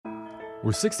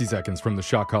We're 60 seconds from the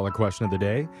shot collar question of the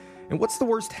day. And what's the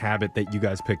worst habit that you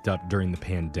guys picked up during the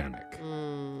pandemic?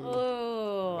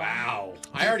 Wow.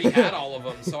 I already had all of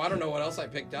them, so I don't know what else I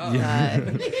picked up.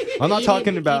 I'm not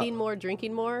talking about... Eating more,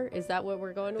 drinking more? Is that what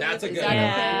we're going with? That's a Is good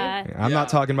that one. okay? I'm not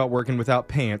talking about working without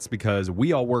pants because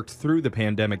we all worked through the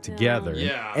pandemic together.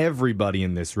 Yeah. Everybody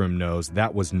in this room knows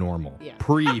that was normal. Yeah.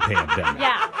 Pre-pandemic.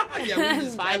 Yeah, we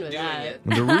just Fine kept with doing that. it.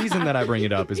 The reason that I bring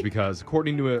it up is because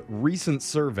according to a recent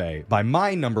survey by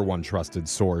my number one trusted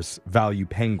source, Value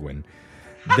Penguin,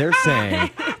 they're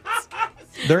saying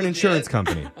they're an insurance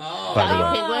company, by the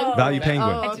way. Penguin? Value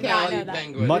Penguin. Oh, It's okay. Value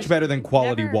Penguin. Much better than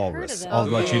Quality Never heard Walrus. of them. I'll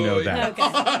let you know Ooh, that.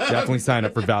 Okay. Definitely sign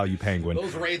up for Value Penguin.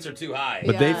 Those rates are too high.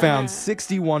 But they Yeah. found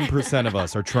 61% of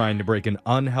us are trying to break an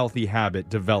unhealthy habit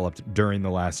developed during the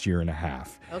last year and a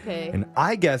half. Okay. And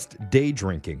I guessed day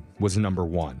drinking was number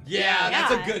one. Yeah,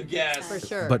 that's a Yeah. good guess. For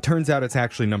sure. But turns out it's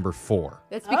actually number 4.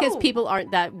 That's because Oh. people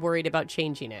aren't that worried about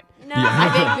changing it. No.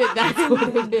 I think that's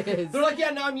what it is. They're like, yeah,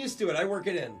 now I'm used to it. I work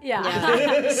it in.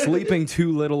 Yeah. Sleeping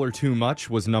too little or too much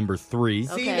was number 3.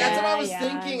 See, Okay. that's what I was Yeah.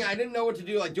 thinking. I didn't know what to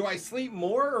do. Like, do I sleep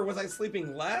more or was I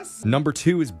sleeping less? Number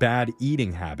 2 is bad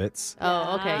eating habits.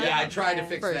 Oh, okay. Yeah, I tried to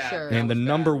fix For that. sure. That And the was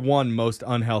number bad. 1 most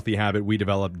unhealthy habit we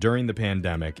developed during the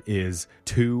pandemic is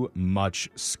too much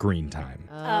screen time.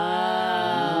 Ooh,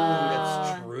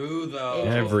 that's true, though.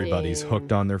 Everybody's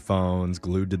hooked on their phones,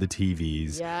 glued to the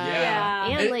TVs. Yeah. Yeah.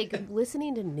 And It- like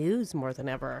listening to news more than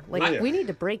ever. Like I- we need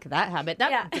to break that habit.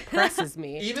 That Yeah. depresses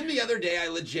me. Even the other day, I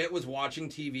legit was watching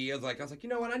TV. I was like, you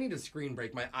know what? I need a screen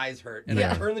break. My eyes hurt. And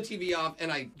Yeah. I turned the TV off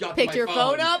and I got Picked to my your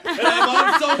phone up? And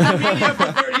I'm on social media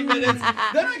for 30 minutes.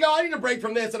 Then I go, I need a break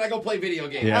from this, and I go play video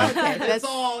games. Yeah. Okay, It's that's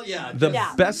all, yeah. The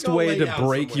just best go way lay to down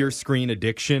break somewhere. your screen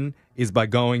addiction is by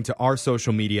going to our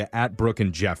social media at Brooke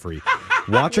and Jeffrey.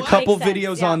 Watch a What? couple Makes sense,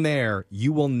 videos yeah. on there.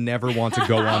 You will never want to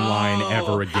go online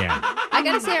ever again. I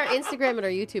gotta say our Instagram and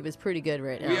our YouTube is pretty good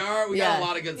right now. We got a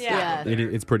lot of good stuff. Yeah. up there.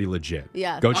 It's pretty legit.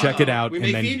 Yeah. Go check it out We and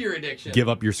may then feed your addiction. give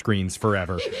up your screens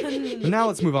forever. And now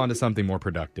let's move on to something more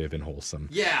productive and wholesome.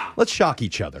 Yeah. Let's shock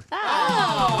each other.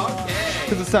 Oh, okay.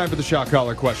 Because it's time for the shock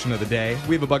collar question of the day.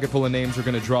 We have a bucket full of names. We're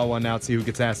going to draw one out, see who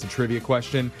gets asked a trivia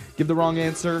question. Give the wrong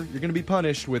answer, you're going to be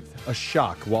punished with a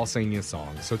shock while singing a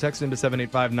song. So text into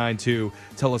 78592.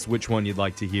 Tell us which one you'd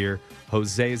like to hear.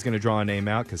 Jose is going to draw a name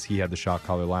out because he had the shock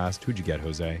collar last. Who'd you get,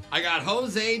 Jose? I got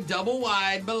Jose Double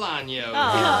Wide Bolaño. Oh.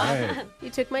 All right. You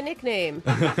took my nickname.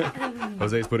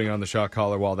 Jose's putting on the shock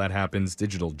collar. While that happens,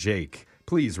 Digital Jake,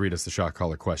 please read us the shock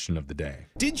collar question of the day.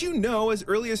 Did you know as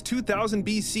early as 2000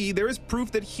 BC there is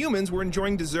proof that humans were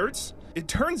enjoying desserts? It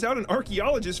turns out an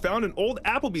archaeologist found an old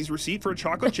Applebee's receipt for a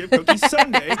chocolate chip cookie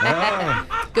sundae.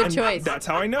 Good choice. That's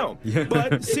how I know.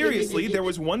 But seriously, there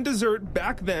was one dessert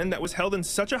back then that was held in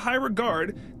such a high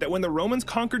regard that when the Romans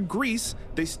conquered Greece,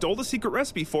 they stole the secret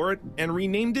recipe for it and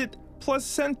renamed it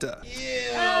placenta.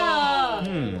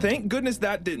 Thank goodness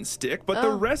that didn't stick, but the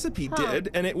recipe did,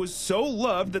 and it was so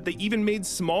loved that they even made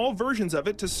small versions of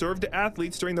it to serve to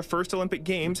athletes during the first Olympic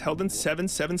Games held in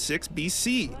 776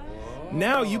 BC.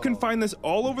 Now you can find this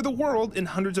all over the world in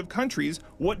hundreds of countries.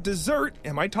 What dessert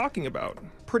am I talking about?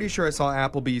 Pretty sure I saw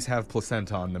Applebee's have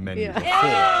placenta on the menu Yeah. before.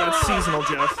 That's seasonal,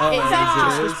 Jeff.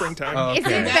 Just for springtime. Oh, Is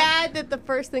okay. it bad that the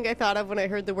first thing I thought of when I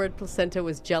heard the word placenta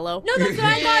was Jello? No, that's what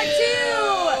I thought too.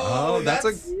 Oh, that's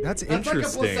That's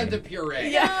interesting. like a placenta puree.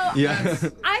 Yeah. Yeah.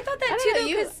 I thought that I don't too, know, though,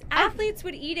 you- because athletes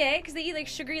would eat it because they eat like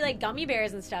sugary, like gummy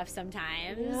bears and stuff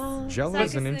sometimes. Jello So I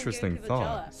is an guess they interesting give people Jell-O.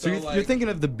 thought. So, So, you're like- thinking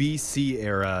of the BC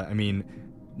era. I mean,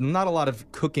 not a lot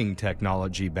of cooking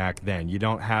technology back then. You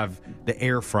don't have the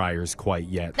air fryers quite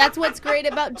yet. That's what's great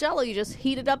about Jello. You just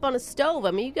heat it up on a stove.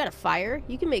 I mean, you got a fire.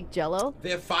 You can make Jello. They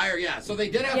have fire, yeah. So they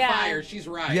did have Yeah. fire. She's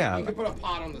right. Yeah. You could put a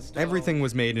pot on the stove. Everything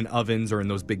was made in ovens or in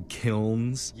those big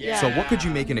kilns. Yeah. So what could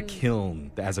you make in a kiln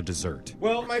as a dessert?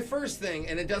 Well, my first thing,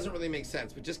 and it doesn't really make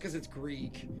sense, but just because it's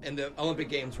Greek and the Olympic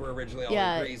Games were originally all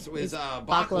Yeah, in Greece, was it's baklava.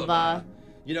 baklava.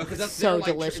 You know, because that's So their, like,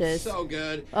 delicious. It's so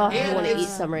good. Oh, I and want to eat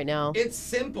it's, some right now. it's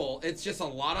simple. It's just a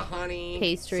lot of honey,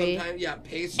 Pastry.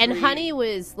 pastry, And honey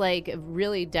was like a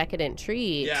really decadent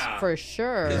treat Yeah. for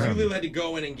sure. Because you literally had to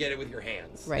go in and get it with your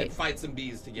hands, Right. And fight some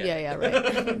bees to get Yeah, it. yeah,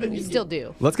 right. You still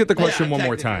do. Let's get the Yeah, question one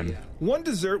more technically, time. yeah. One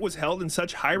dessert was held in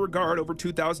such high regard over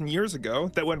 2,000 years ago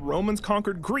that when Romans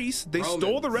conquered Greece, they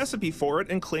stole the Romans. recipe for it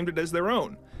and claimed it as their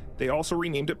own. They also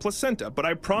renamed it placenta, but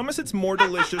I promise it's more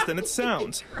delicious than it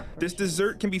sounds. This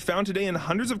dessert can be found today in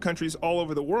hundreds of countries all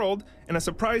over the world, and a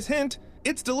surprise hint,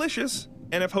 it's delicious.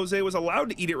 And if Jose was allowed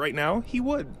to eat it right now, he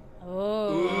would.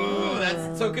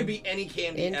 Ooh, so it could be any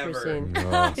candy Interesting.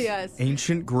 Oh. Yes.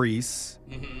 Ancient Greece,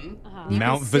 You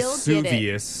Mount can still get it.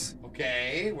 Vesuvius,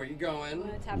 Okay, where you going?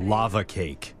 What's happening? Lava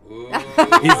cake. Ooh.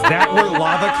 Is that where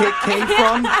lava cake came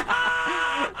from?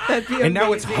 That'd be And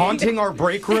now it's amazing. haunting our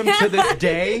break room to this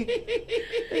day?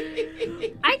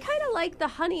 I kind of like the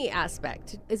honey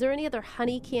aspect. Is there any other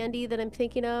honey candy that I'm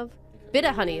thinking of? Bit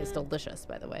of honey is delicious,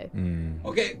 by the way.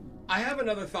 Okay, I have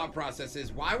another thought process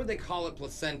is why would they call it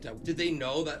placenta? Did they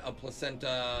know that a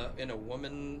placenta in a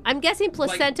woman, I'm guessing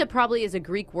placenta probably is a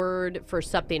Greek word for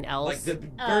something else. like the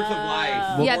birth of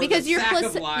life? yeah, or because the your sac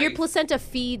of life? your placenta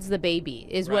feeds the baby,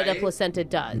 is what a Right? placenta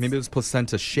does. Maybe it was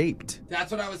placenta shaped.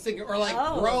 That's what I was thinking. Or like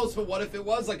Oh. gross, but what if it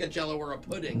was like a jello or a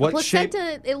pudding? What shape?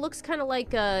 placenta, it looks kind of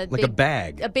like a Like a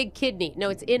bag. a big kidney. No,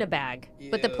 it's in a bag.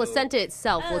 But the Ew. placenta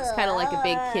itself looks kind of like a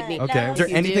big kidney. Okay. Is there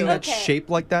You anything do. that's Okay. shaped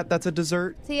like that that's a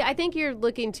dessert? See, I think you're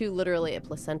looking too literally at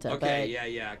placenta. Okay,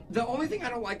 but yeah. The only thing I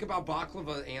don't like about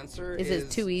baklava answer Is is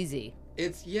it too easy?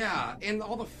 It's and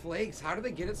all the flakes. How do they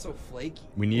get it so flaky?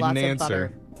 We need Lots an of answer.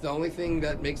 butter. The only thing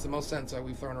that makes the most sense that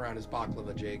we've thrown around is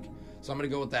baklava, Jake. So I'm gonna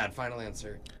go with that. Final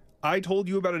answer. I told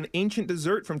you about an ancient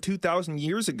dessert from 2,000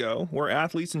 years ago where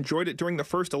athletes enjoyed it during the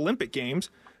first Olympic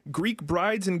Games. Greek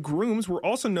brides and grooms were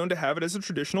also known to have it as a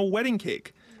traditional wedding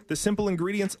cake. The simple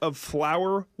ingredients of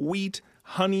flour, wheat,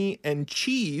 honey, and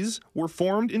cheese were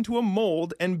formed into a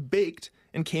mold and baked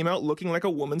and came out looking like a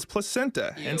woman's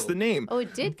placenta, hence the name. Oh,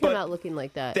 it did come But out looking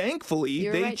like that. Thankfully,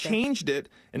 You're they right there. changed it,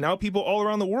 and now people all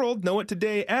around the world know it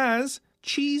today as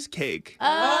cheesecake.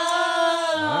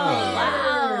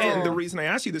 Wow. And the reason I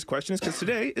asked you this question is because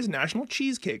today is National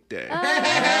Cheesecake Day. Hey,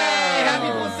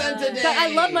 happy placenta day! But I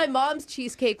love my mom's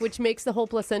cheesecake, which makes the whole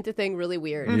placenta thing really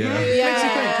weird.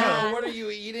 Yeah. What are you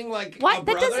eating? Like a What?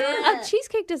 That brother? doesn't. A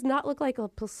cheesecake does not look like a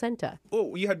placenta.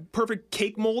 Oh, you had perfect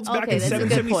cake molds back Okay, in that's a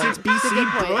good point. 776 That's a good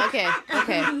BC, point. Brooke.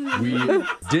 Okay.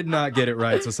 We did not get it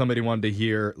right, so somebody wanted to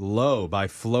hear Low by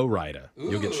Flo Rida.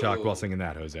 You'll get shocked while singing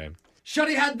that, Jose.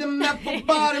 Shorty had them apple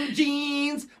bottom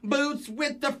jeans, boots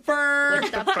with the fur.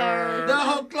 The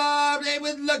whole club, they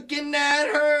was looking at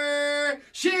her.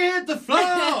 She hit the floor.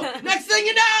 Next thing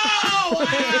you know,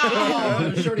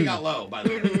 wow. Shorty got low, by the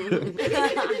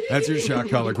way. That's your shock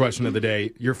collar question of the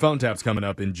day. Your phone tap's coming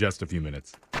up in just a few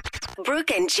minutes.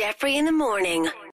 Brooke and Jeffrey in the morning.